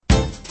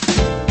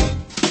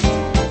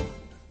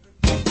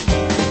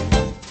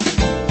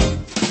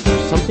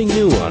something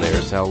new on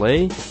Airs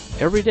LA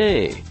every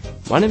day.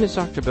 My name is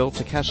Dr. Bill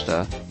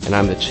Takeshita, and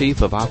I'm the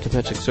Chief of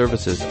Optometric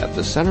Services at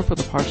the Center for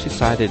the Partially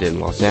Sighted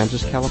in Los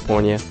Angeles,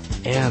 California,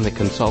 and the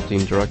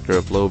Consulting Director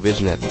of Low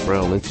Vision at the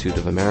Braille Institute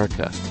of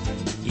America.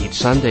 Each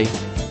Sunday,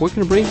 we're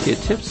going to bring to you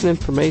tips and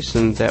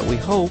information that we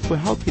hope will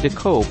help you to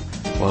cope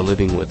while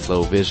living with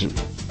low vision.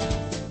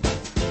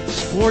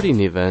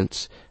 Sporting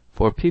events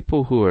for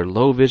people who are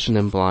low vision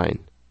and blind.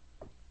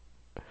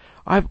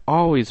 I've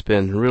always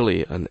been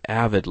really an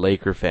avid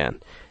Laker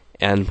fan,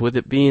 and with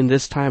it being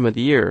this time of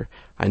the year,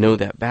 I know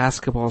that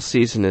basketball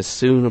season is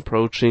soon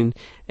approaching,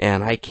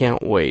 and I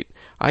can't wait.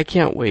 I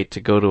can't wait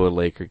to go to a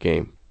Laker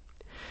game.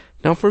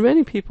 Now, for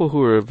many people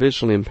who are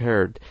visually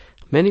impaired,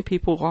 many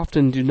people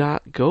often do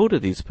not go to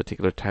these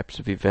particular types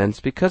of events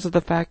because of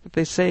the fact that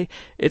they say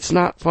it's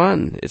not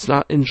fun, it's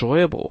not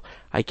enjoyable,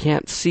 I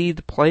can't see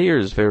the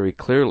players very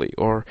clearly,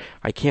 or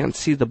I can't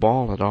see the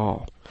ball at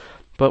all.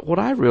 But what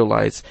I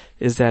realize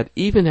is that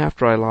even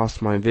after I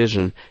lost my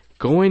vision,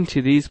 going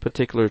to these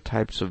particular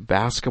types of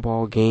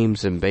basketball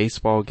games and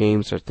baseball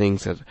games are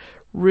things that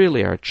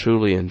really are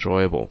truly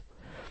enjoyable.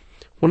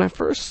 When I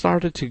first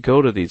started to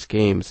go to these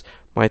games,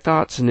 my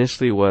thoughts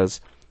initially was,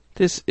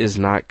 this is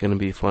not going to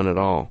be fun at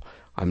all.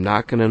 I'm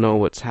not going to know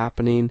what's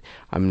happening.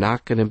 I'm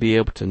not going to be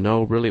able to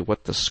know really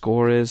what the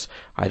score is.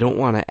 I don't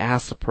want to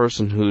ask the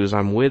person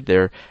I'm with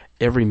there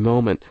every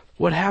moment,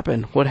 what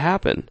happened? What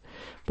happened?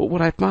 But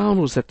what I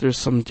found was that there's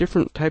some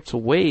different types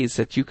of ways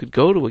that you could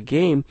go to a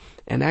game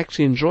and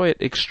actually enjoy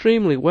it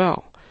extremely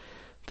well.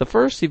 The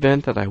first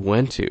event that I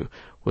went to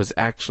was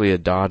actually a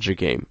Dodger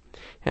game.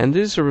 And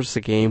this was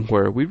a game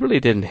where we really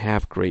didn't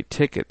have great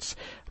tickets.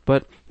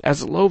 But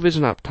as a low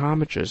vision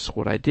optometrist,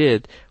 what I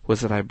did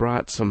was that I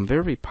brought some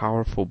very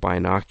powerful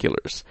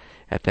binoculars.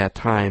 At that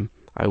time,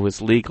 I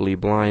was legally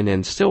blind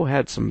and still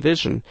had some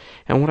vision,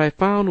 and what I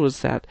found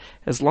was that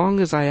as long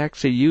as I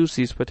actually used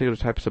these particular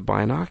types of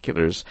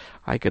binoculars,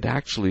 I could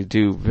actually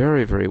do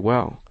very, very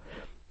well.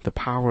 The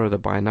power of the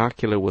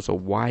binocular was a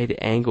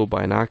wide-angle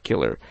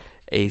binocular,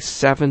 a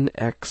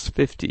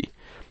 7x50.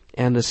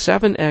 And the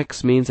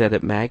 7x means that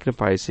it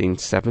magnifies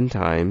things 7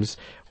 times,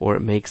 or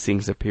it makes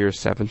things appear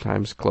 7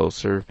 times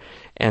closer,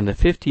 and the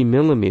 50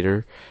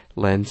 millimeter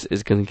lens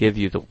is going to give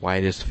you the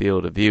widest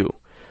field of view.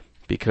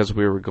 Because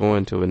we were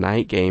going to a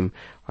night game,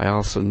 I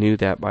also knew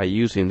that by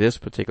using this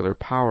particular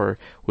power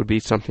would be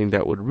something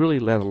that would really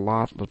let a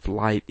lot of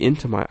light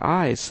into my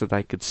eyes so that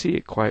I could see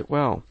it quite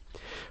well.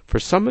 For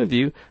some of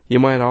you, you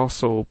might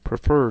also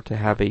prefer to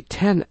have a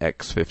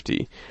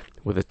 10x50.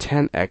 With a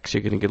 10x,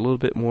 you're going to get a little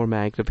bit more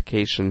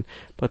magnification,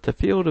 but the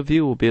field of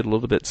view will be a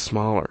little bit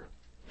smaller.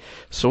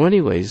 So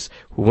anyways,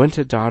 we went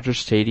to Dodger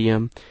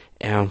Stadium,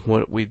 and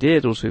what we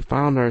did was we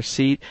found our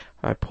seat.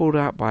 I pulled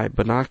out my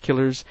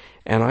binoculars,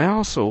 and I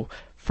also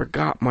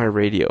forgot my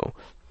radio.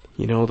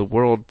 You know, the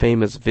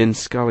world-famous Vin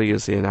Scully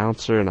is the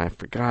announcer, and I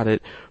forgot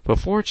it. But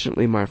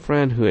fortunately, my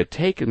friend who had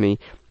taken me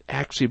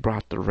actually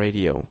brought the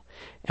radio.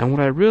 And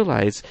what I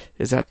realized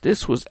is that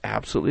this was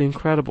absolutely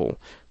incredible.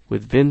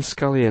 With Vin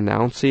Scully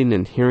announcing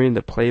and hearing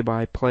the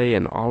play-by-play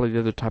and all of the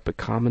other type of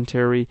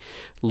commentary,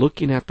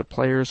 looking at the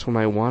players when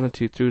I wanted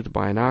to through the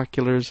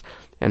binoculars,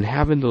 and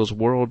having those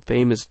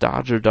world-famous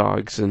Dodger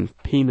dogs and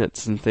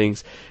peanuts and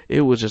things,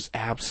 it was just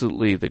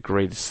absolutely the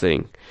greatest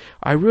thing.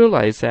 I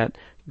realized that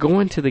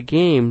going to the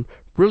game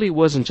really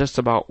wasn't just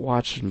about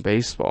watching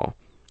baseball,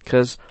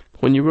 because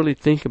when you really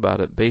think about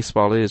it,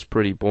 baseball is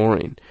pretty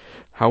boring.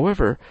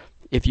 However,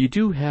 if you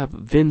do have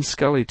Vin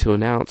Scully to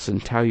announce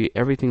and tell you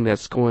everything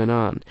that's going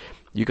on,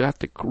 you got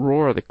the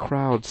roar of the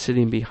crowd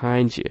sitting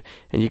behind you,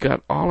 and you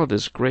got all of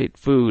this great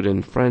food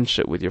and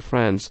friendship with your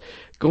friends,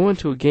 going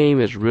to a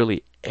game is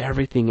really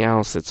everything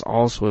else that's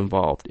also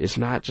involved. It's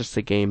not just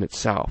the game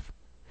itself.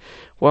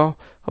 Well,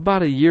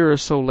 about a year or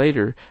so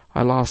later,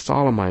 I lost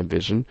all of my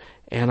vision,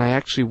 and I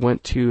actually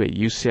went to a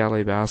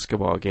UCLA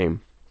basketball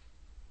game.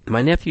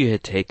 My nephew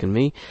had taken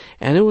me,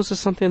 and it was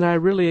just something I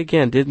really,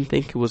 again, didn't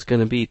think it was going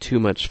to be too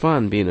much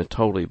fun being a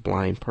totally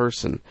blind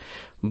person.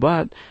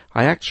 But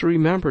I actually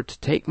remembered to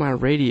take my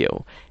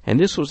radio, and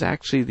this was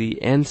actually the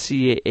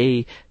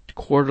NCAA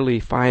quarterly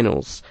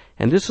finals,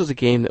 and this was a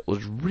game that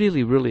was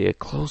really, really a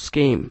close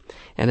game,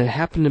 and it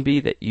happened to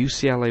be that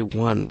UCLA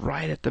won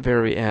right at the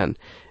very end.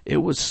 It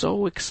was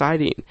so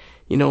exciting.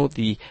 You know,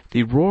 the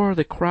roar of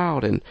the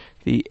crowd and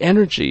the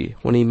energy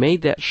when he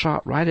made that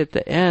shot right at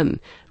the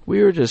end.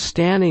 We were just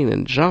standing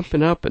and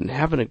jumping up and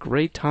having a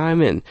great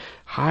time and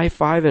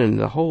high-fiving and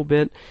the whole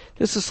bit.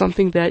 This is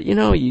something that, you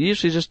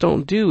usually just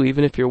don't do,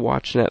 even if you're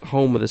watching at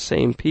home with the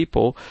same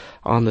people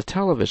on the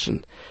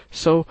television.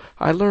 So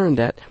I learned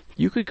that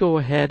you could go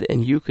ahead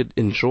and you could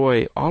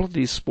enjoy all of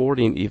these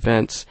sporting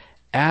events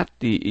at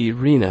the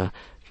arena,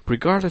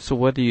 regardless of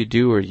whether you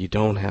do or you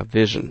don't have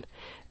vision.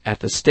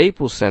 At the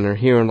Staples Center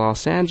here in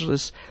Los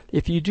Angeles,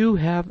 if you do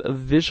have a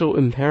visual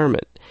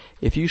impairment,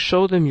 if you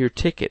show them your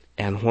ticket,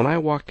 and when I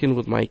walked in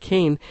with my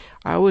cane,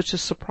 I was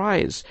just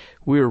surprised.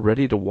 We were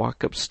ready to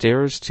walk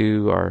upstairs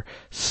to our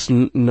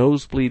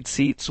nosebleed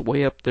seats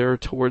way up there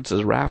towards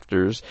the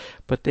rafters,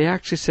 but they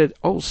actually said,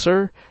 "Oh,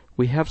 sir,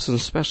 we have some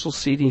special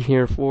seating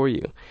here for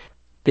you.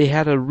 They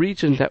had a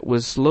region that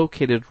was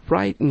located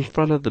right in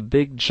front of the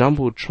big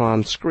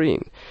Jumbotron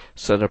screen,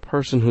 so that a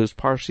person who's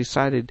partially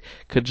sighted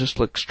could just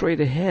look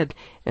straight ahead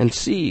and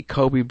see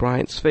Kobe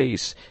Bryant's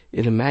face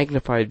in a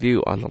magnified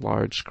view on the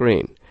large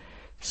screen.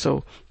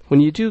 So when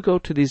you do go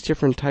to these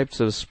different types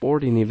of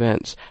sporting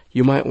events,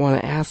 you might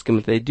want to ask them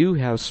if they do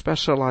have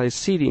specialized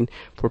seating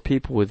for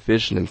people with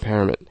vision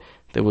impairment.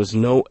 There was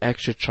no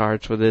extra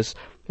charge for this,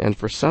 and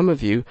for some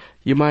of you,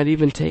 you might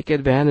even take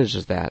advantage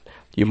of that.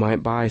 You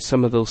might buy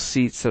some of those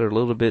seats that are a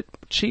little bit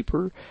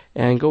cheaper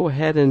and go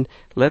ahead and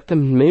let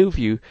them move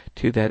you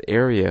to that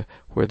area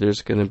where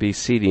there's going to be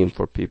seating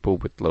for people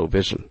with low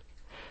vision.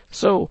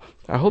 So,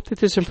 I hope that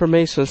this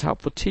information is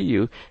helpful to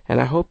you,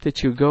 and I hope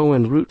that you go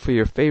and root for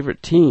your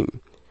favorite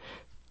team.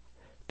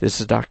 This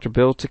is Dr.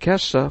 Bill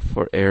Takeshita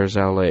for AIRS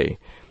LA.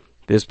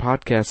 This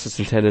podcast is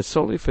intended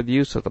solely for the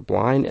use of the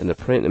blind and the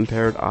print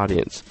impaired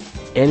audience.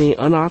 Any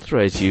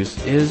unauthorized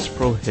use is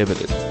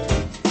prohibited.